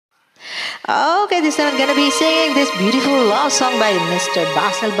Okay, this time I'm gonna be singing this beautiful love song by Mr.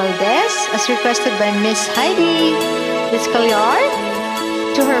 Basil Valdez, as requested by Miss Heidi Discaliar,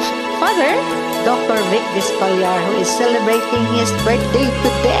 to her father, Dr. Vic Discaliar, who is celebrating his birthday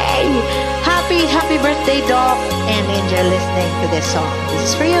today. Happy birthday, Doc, and enjoy listening to this song. This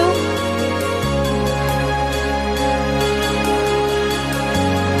is for you.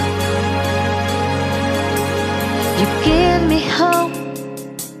 You give me hope,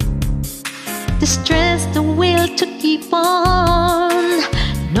 the strength, the will to keep on.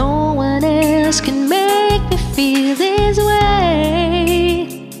 No one else can make me feel this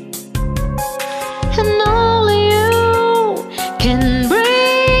way, and only you can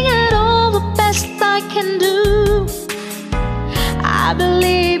bring out all the best I can do. I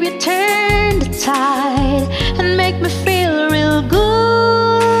believe you turn the tide and make me feel real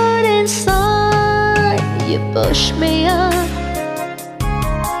good inside. You push me up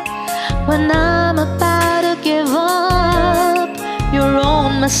when I'm about to give up. You're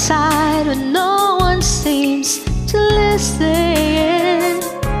on my side when no one seems to listen.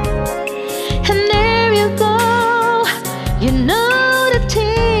 And there you go, you know the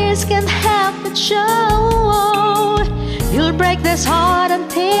tears can't help but show. You'll break this heart and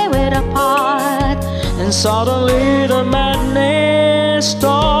tear it apart, and suddenly the madness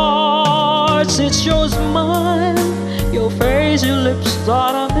starts. It's your smile, your face, your lips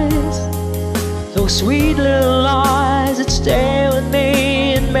that I miss. Those sweet little lies that stay with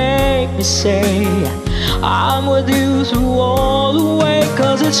me and make me say I'm with you through all the way.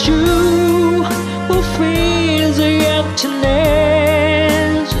 'Cause it's you who feels the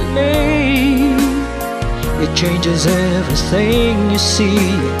emptiness in me. It changes everything you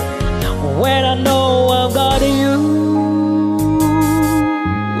see when I know I've got you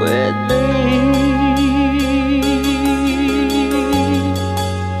with me.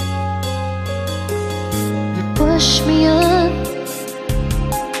 Push me up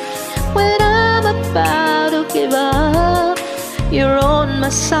when I'm about to give up. You're on my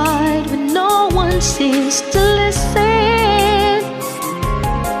side when no one seems to listen.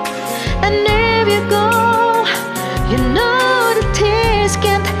 And there you go, you know the tears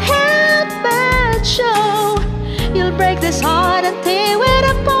can't help but show. You'll break this heart and tear it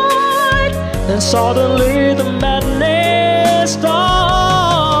apart, and suddenly the madness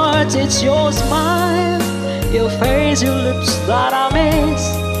starts. It's your smile, your face, your lips that I miss.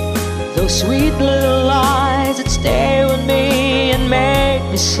 Those sweet little lies that stay with me and make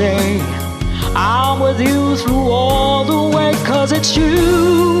me say I'm with you through all the way. 'Cause it's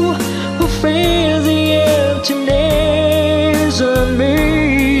you who fills the emptiness in me.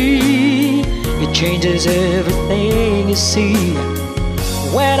 It changes everything you see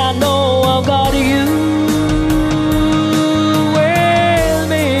when I know I've got you.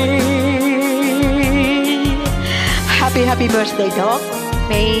 Happy birthday, Doc.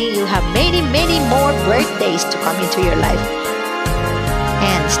 May you have many more birthdays to come into your life,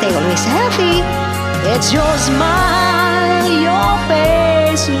 and stay always healthy. It's your smile, your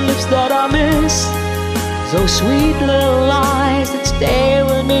face, your lips that I miss. Those sweet little lies that stay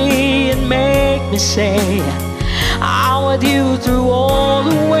with me and make me say I'm with you through all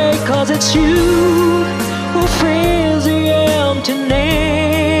the way. 'Cause it's you who fills the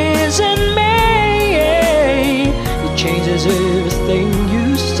emptiness in me. Changes everything you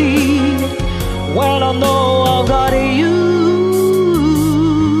see when I know I've got you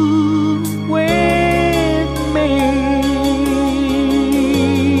with me.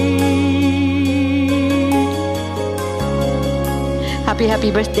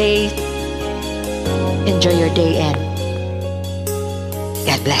 Happy birthday. Enjoy your day, and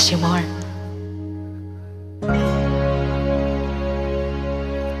God bless you more.